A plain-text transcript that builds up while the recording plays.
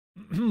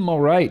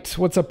All right,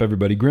 what's up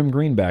everybody?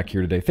 GrimmGreen back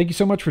here today. Thank you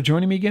so much for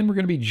joining me again. We're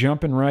going to be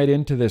jumping right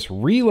into this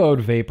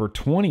Reload Vapor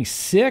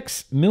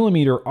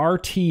 26mm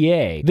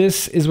RTA.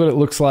 This is what it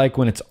looks like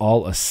when it's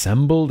all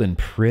assembled and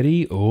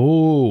pretty.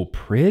 Oh,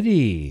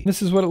 pretty.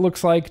 This is what it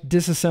looks like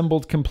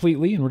disassembled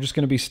completely, and we're just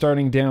going to be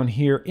starting down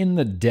here in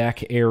the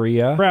deck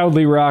area.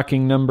 Proudly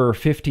rocking number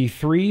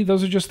 53.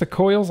 Those are just the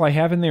coils I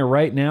have in there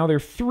right now. They're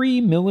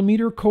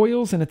 3mm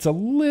coils, and it's a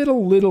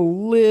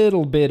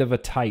little bit of a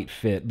tight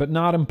fit, but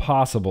not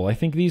impossible. I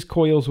think these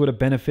coils would have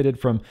benefited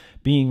from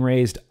being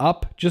raised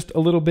up just a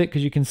little bit,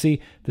 because you can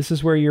see this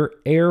is where your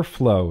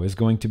airflow is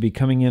going to be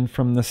coming in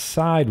from the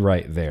side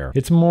right there.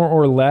 It's more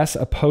or less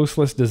a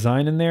postless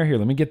design in there. Here,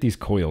 let me get these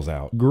coils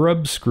out.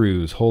 Grub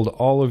screws hold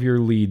all of your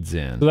leads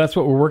in. So that's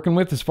what we're working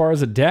with as far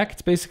as a deck.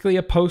 It's basically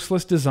a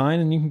postless design,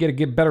 and you can get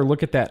a better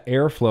look at that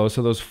airflow.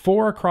 So those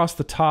four across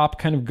the top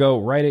kind of go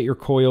right at your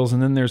coils,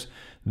 and then there's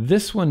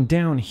this one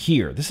down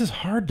here. This is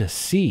hard to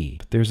see,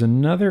 but there's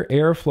another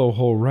airflow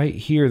hole right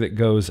here that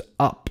goes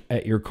up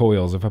at your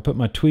coils. If I put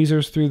my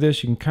tweezers through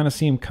this, you can kind of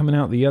see them coming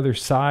out the other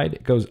side.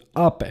 It goes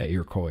up at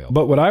your coil.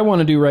 But what I want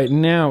to do right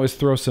now is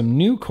throw some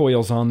new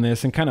coils on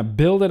this and kind of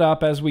build it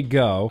up as we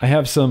go. I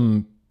have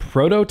some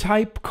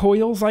prototype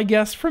coils, I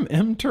guess, from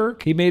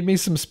M-Turk. He made me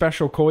some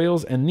special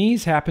coils, and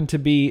these happen to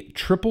be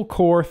triple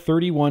core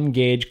 31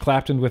 gauge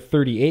Clapton with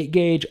 38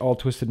 gauge, all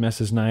Twisted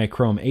Messes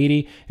Niachrome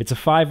 80. It's a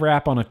 5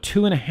 wrap on a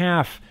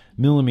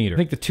 2.5mm. I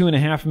think the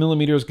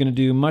 2.5mm is going to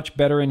do much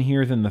better in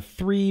here than the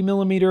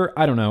 3mm.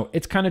 I don't know.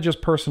 It's kind of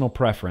just personal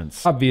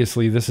preference.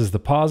 Obviously, this is the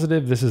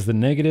positive, this is the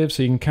negative,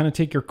 so you can kind of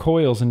take your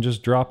coils and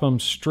just drop them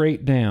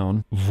straight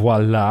down.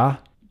 Voila.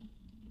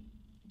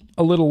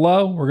 A little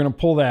low, we're gonna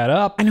pull that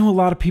up. I know a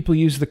lot of people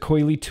use the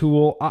coily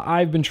tool.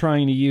 I've been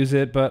trying to use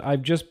it, but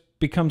I've just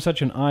become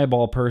such an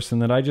eyeball person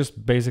that I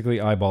just basically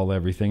eyeball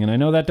everything. And I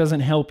know that doesn't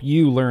help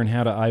you learn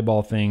how to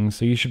eyeball things,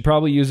 so you should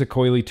probably use a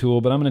coily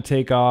tool, but I'm gonna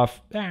take off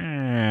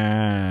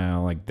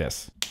like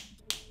this.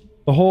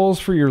 The holes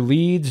for your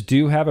leads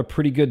do have a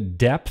pretty good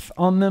depth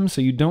on them,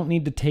 so you don't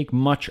need to take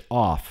much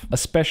off,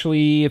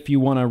 especially if you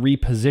want to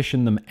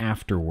reposition them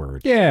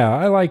afterward. Yeah,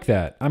 I like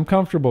that. I'm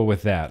comfortable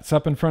with that. It's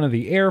up in front of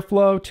the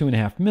airflow,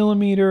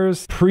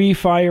 2.5mm.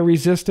 Pre-fire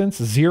resistance,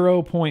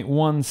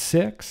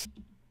 0.16.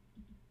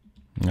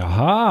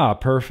 Aha,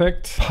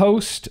 perfect.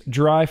 Post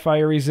dry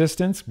fire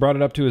resistance, brought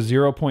it up to a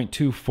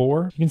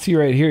 0.24. You can see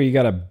right here, you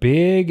got a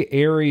big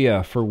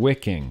area for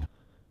wicking.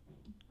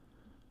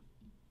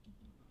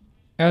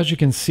 As you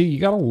can see, you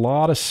got a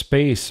lot of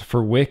space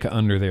for wick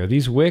under there.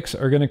 These wicks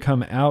are going to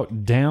come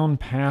out down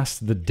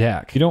past the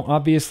deck. You don't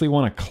obviously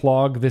want to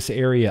clog this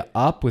area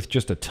up with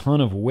just a ton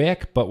of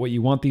wick, but what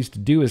you want these to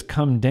do is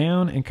come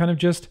down and kind of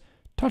just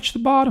touch the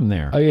bottom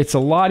there. It's a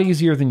lot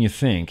easier than you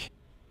think.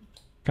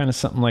 Kind of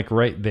something like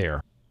right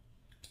there.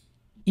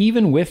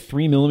 Even with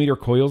 3mm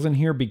coils in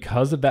here,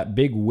 because of that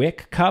big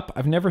wick cup,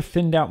 I've never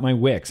thinned out my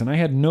wicks, and I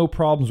had no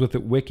problems with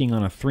it wicking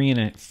on a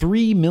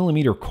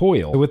 3mm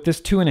coil. So with this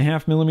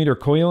 2.5mm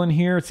coil in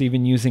here, it's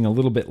even using a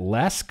little bit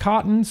less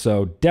cotton,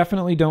 so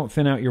definitely don't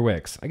thin out your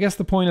wicks. I guess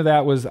the point of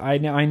that was I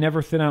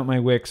never thin out my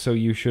wicks, so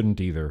you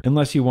shouldn't either.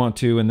 Unless you want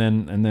to, and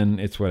then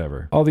it's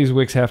whatever. All these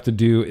wicks have to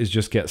do is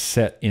just get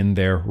set in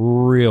there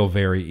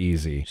very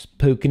easy. Just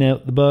poking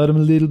out the bottom a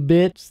little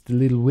bit, just the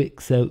little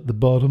wicks out the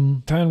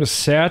bottom. Time to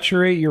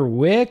saturate your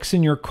wicks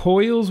and your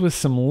coils with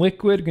some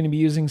liquid. Going to be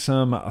using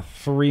some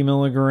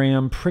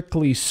 3mg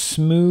Prickly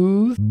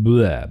Smooth.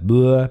 Blah,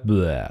 blah,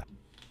 blah.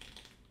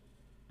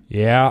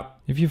 Yeah,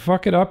 if you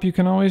fuck it up, you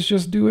can always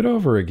just do it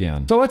over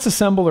again. So let's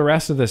assemble the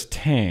rest of this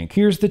tank.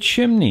 Here's the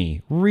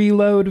chimney,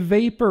 Reload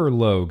Vapor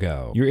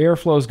logo. Your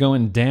airflow is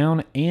going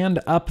down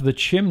and up the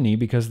chimney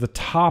because the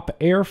top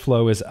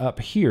airflow is up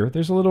here.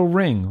 There's a little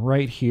ring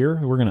right here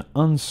we're going to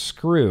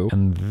unscrew,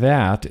 and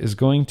that is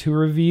going to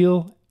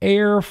reveal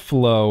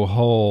airflow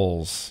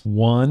holes.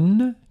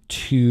 1,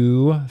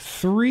 2,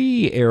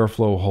 3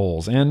 airflow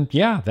holes. And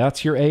yeah,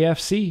 that's your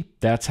AFC.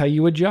 That's how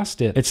you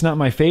adjust it. It's not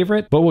my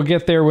favorite, but we'll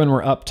get there when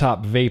we're up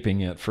top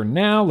vaping it. For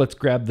now, let's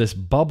grab this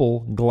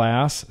bubble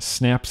glass,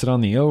 snaps it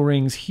on the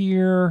O-rings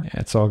here.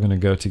 It's all gonna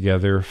go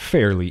together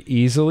fairly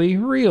easily,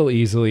 real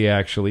easily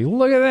actually.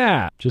 Look at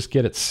that. Just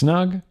get it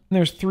snug. And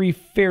there's 3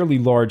 fairly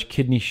large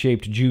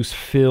kidney-shaped juice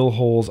fill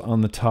holes on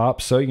the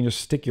top, so you can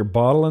just stick your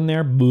bottle in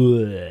there,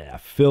 bleh,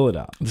 fill it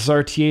up. This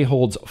RTA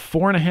holds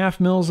 4.5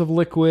 mils of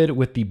liquid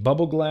with the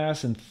bubble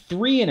glass and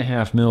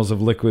 3.5 mils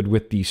of liquid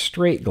with the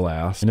straight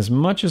glass. And as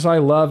much as I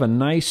love a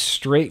nice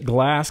straight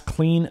glass,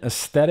 clean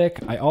aesthetic,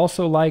 I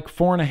also like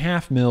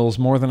 4.5 mils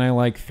more than I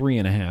like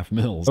 3.5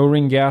 mils.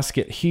 O-ring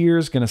gasket here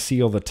is gonna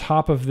seal the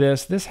top of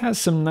this. This has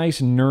some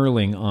nice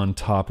knurling on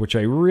top, which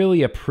I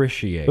really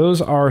appreciate.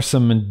 Those are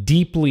some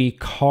deeply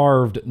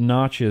carved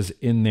notches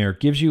in there.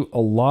 Gives you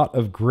a lot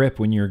of grip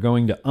when you're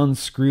going to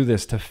unscrew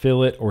this to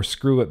fill it or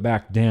screw it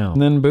back down.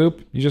 And then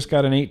boop, you just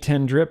got an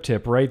 810 drip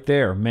tip right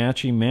there.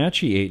 Matchy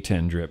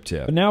 810 drip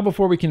tip. But now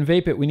before we can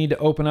vape it, we need to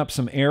open up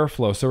some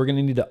airflow. So we're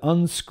gonna need to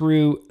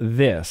unscrew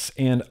this.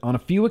 And on a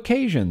few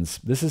occasions,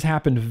 this has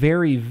happened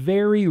very,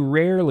 very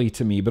rarely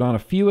to me, but on a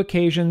few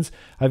occasions,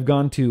 I've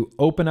gone to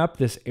open up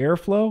this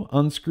airflow,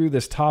 unscrew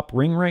this top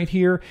ring right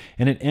here,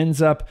 and it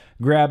ends up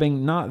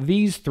grabbing not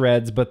these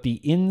threads, but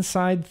the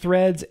inside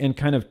threads and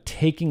kind of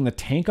taking the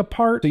tank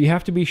apart. So you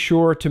have to be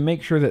sure to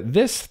make sure that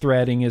this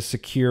threading is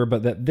secure,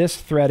 but that this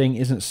threading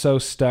isn't so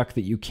stuck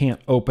that you can't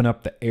open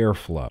up the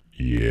airflow.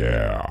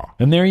 Yeah.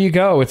 And there you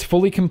go. It's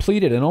fully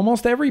completed. And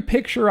almost every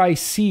picture I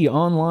see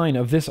online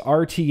of this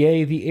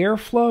RTA, the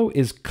airflow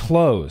is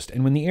closed.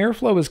 And when the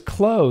airflow is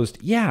closed,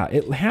 yeah,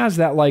 it has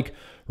that like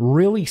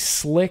really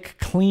slick,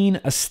 clean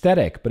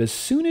aesthetic. But as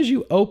soon as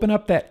you open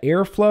up that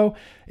airflow,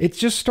 it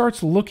just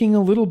starts looking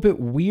a little bit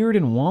weird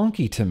and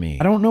wonky to me.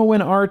 I don't know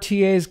when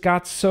RTAs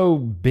got so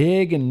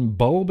big and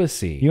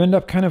bulbousy. You end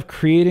up kind of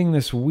creating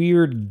this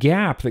weird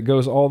gap that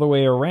goes all the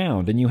way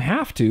around, and you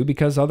have to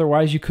because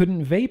otherwise you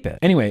couldn't vape it.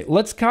 Anyway,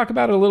 let's talk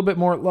about it a little bit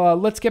more.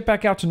 Let's get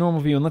back out to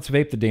normal view and let's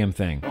vape the damn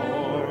thing.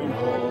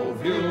 Normal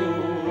view.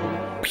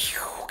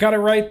 Got it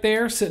right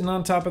there, sitting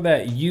on top of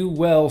that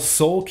UL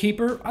Soul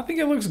Keeper. I think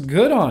it looks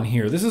good on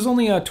here. This is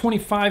only a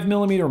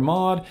 25mm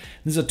mod.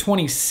 This is a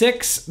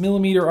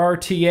 26mm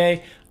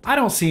RTA. I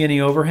don't see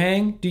any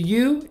overhang. Do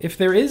you? If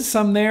there is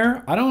some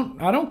there, I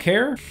don't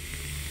care.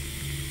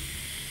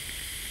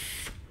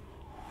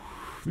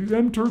 These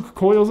M-Turk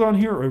coils on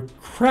here are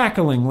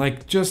crackling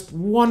like just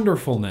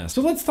wonderfulness.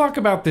 So let's talk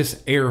about this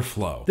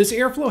airflow. This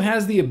airflow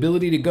has the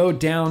ability to go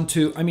down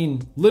to, I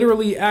mean,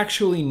 literally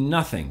actually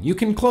nothing. You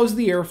can close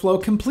the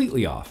airflow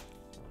completely off.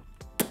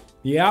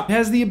 Yeah, it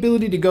has the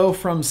ability to go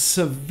from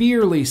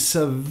severely,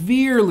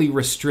 severely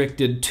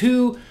restricted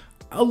to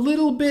a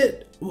little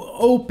bit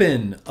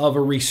open of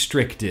a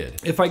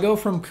restricted. If I go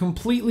from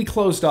completely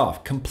closed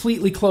off,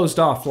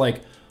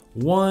 like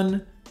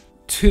 1,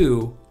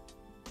 2,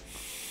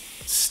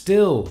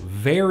 still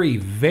very,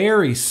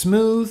 very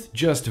smooth,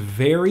 just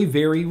very,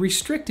 very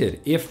restricted.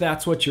 If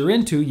that's what you're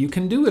into, you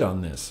can do it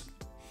on this.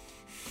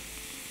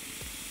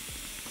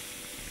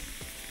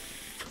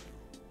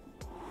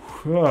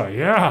 Oh,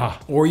 yeah.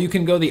 Or you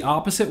can go the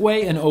opposite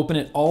way and open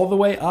it all the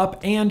way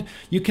up, and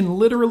you can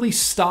literally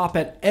stop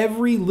at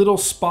every little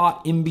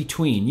spot in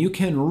between. You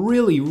can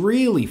really,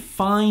 really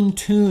fine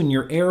tune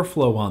your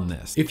airflow on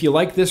this. If you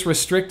like this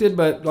restricted,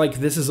 but like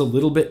this is a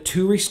little bit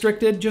too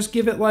restricted, just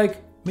give it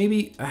like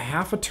maybe a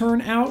half a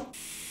turn out.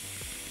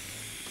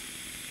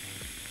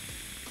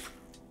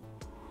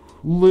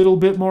 Little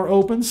bit more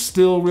open,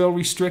 still real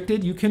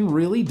restricted. You can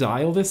really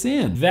dial this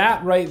in.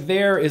 That right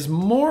there is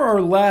more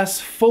or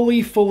less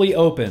fully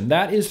open.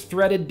 That is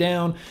threaded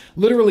down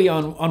literally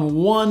on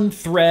one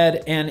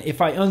thread, and if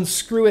I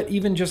unscrew it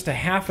even just a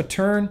half a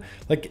turn,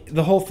 like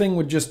the whole thing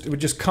would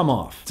just come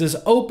off. It's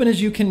as open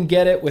as you can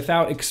get it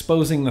without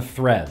exposing the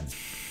threads.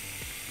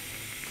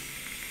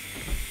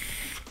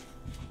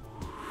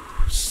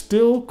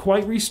 Still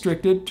quite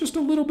restricted, just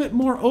a little bit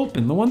more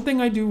open. The one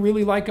thing I do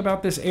really like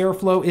about this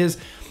airflow is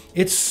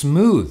it's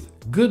smooth.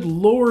 Good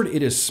Lord,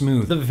 it is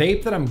smooth. The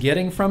vape that I'm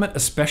getting from it,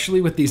 especially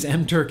with these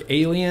M-Turk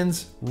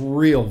Aliens,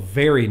 real,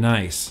 very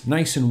nice.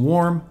 Nice and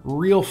warm,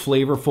 real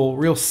flavorful,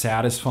 real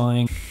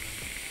satisfying.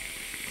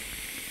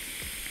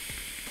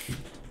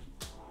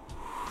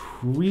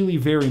 Really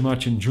very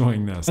much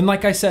enjoying this. And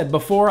like I said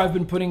before, I've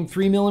been putting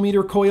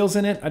 3mm coils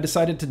in it. I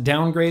decided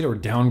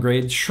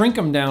to shrink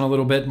them down a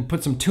little bit and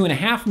put some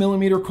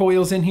 2.5mm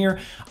coils in here.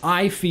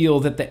 I feel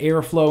that the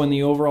airflow and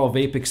the overall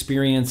vape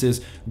experience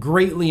is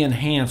greatly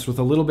enhanced with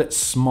a little bit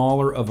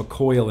smaller of a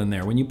coil in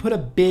there. When you put a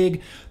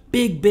big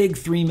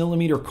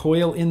 3mm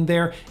coil in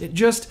there,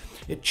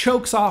 it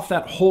chokes off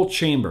that whole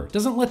chamber. It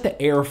doesn't let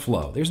the air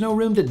flow. There's no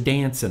room to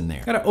dance in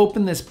there. Gotta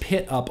open this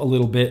pit up a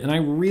little bit, and I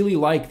really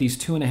like these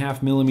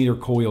 2.5mm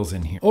coils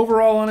in here.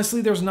 Overall,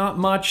 honestly, there's not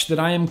much that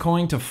I am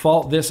going to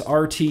fault this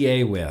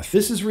RTA with.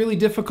 This is really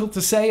difficult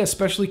to say,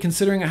 especially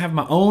considering I have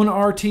my own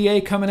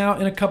RTA coming out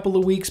in a couple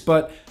of weeks,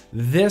 but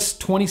this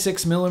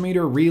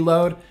 26mm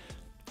reload,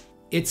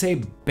 it's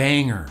a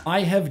banger.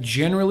 I have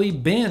generally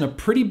been a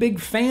pretty big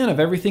fan of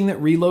everything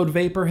that Reload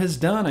Vapor has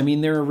done. I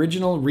mean, their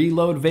original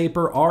Reload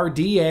Vapor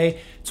RDA,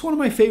 it's one of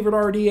my favorite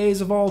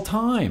RDAs of all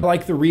time. I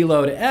like the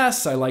Reload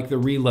S, I like the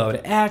Reload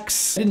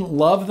X. I didn't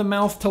love the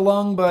mouth to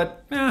lung,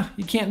 but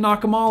you can't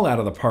knock them all out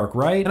of the park,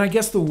 right? And I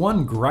guess the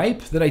one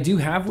gripe that I do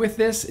have with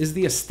this is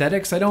the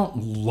aesthetics. I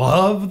don't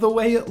love the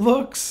way it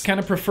looks. Kind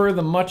of prefer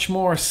the much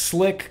more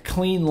slick,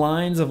 clean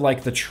lines of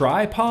like the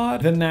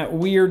tripod than that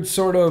weird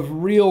sort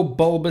of real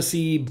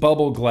bulbousy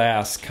bubble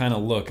glass kind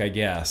of look, I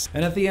guess.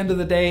 And at the end of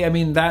the day, I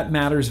mean, that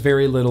matters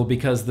very little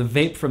because the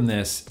vape from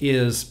this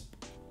is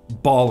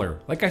baller.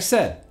 Like I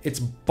said, it's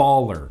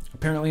baller.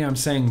 Apparently I'm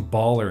saying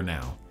baller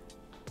now.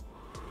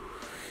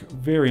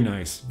 Very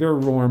nice, very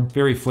warm,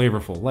 very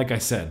flavorful. Like I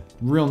said,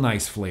 real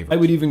nice flavor. I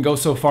would even go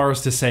so far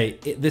as to say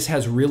this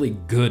has really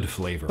good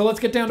flavor. So let's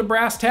get down to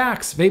brass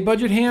tacks. Vape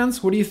budget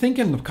hands, what are you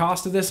thinking the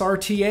cost of this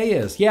RTA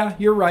is? Yeah,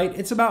 you're right.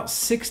 It's about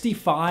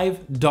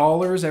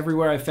 $65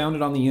 everywhere I found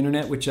it on the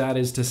internet, which that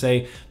is to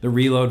say the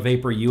Reload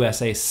Vapor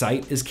USA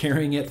site is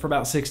carrying it for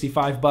about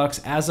 65 bucks.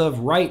 As of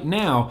right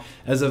now,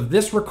 as of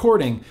this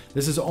recording,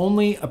 this is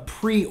only a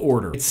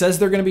pre-order. It says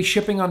they're gonna be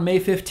shipping on May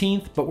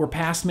 15th, but we're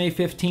past May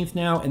 15th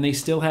now, and they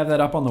still have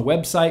that up on the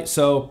website,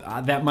 so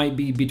that might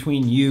be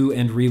between you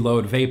and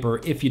Reload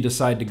Vapor if you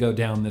decide to go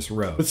down this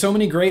road. With so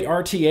many great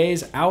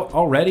RTAs out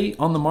already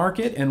on the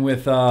market, and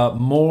with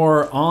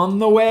more on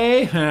the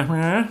way,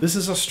 this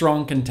is a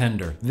strong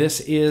contender. This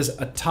is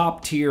a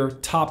top tier,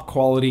 top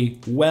quality,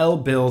 well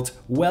built,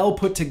 well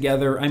put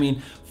together. I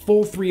mean,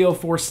 full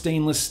 304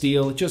 stainless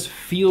steel. It just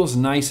feels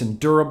nice and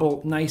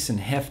durable, nice and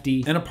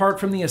hefty. And apart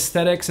from the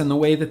aesthetics and the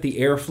way that the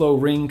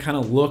airflow ring kind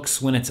of looks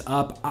when it's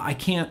up, I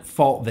can't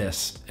fault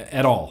this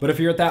at all. But if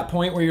you're at that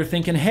point where you're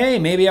thinking, hey,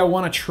 maybe I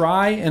want to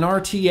try an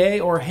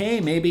RTA, or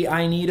hey, maybe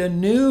I need a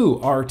new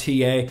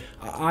RTA,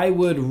 I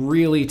would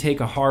really take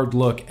a hard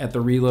look at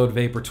the Reload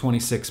Vapor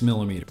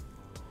 26mm.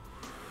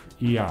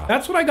 Yeah.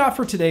 That's what I got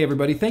for today,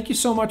 everybody. Thank you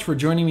so much for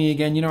joining me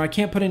again. You know, I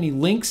can't put any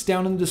links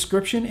down in the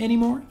description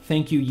anymore.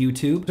 Thank you,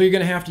 YouTube. So you're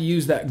gonna have to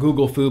use that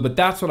Google foo, but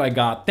that's what I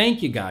got.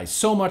 Thank you guys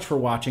so much for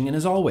watching. And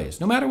as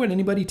always, no matter what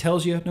anybody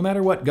tells you, no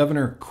matter what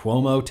Governor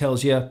Cuomo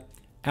tells you,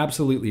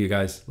 absolutely, you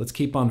guys, let's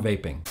keep on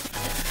vaping.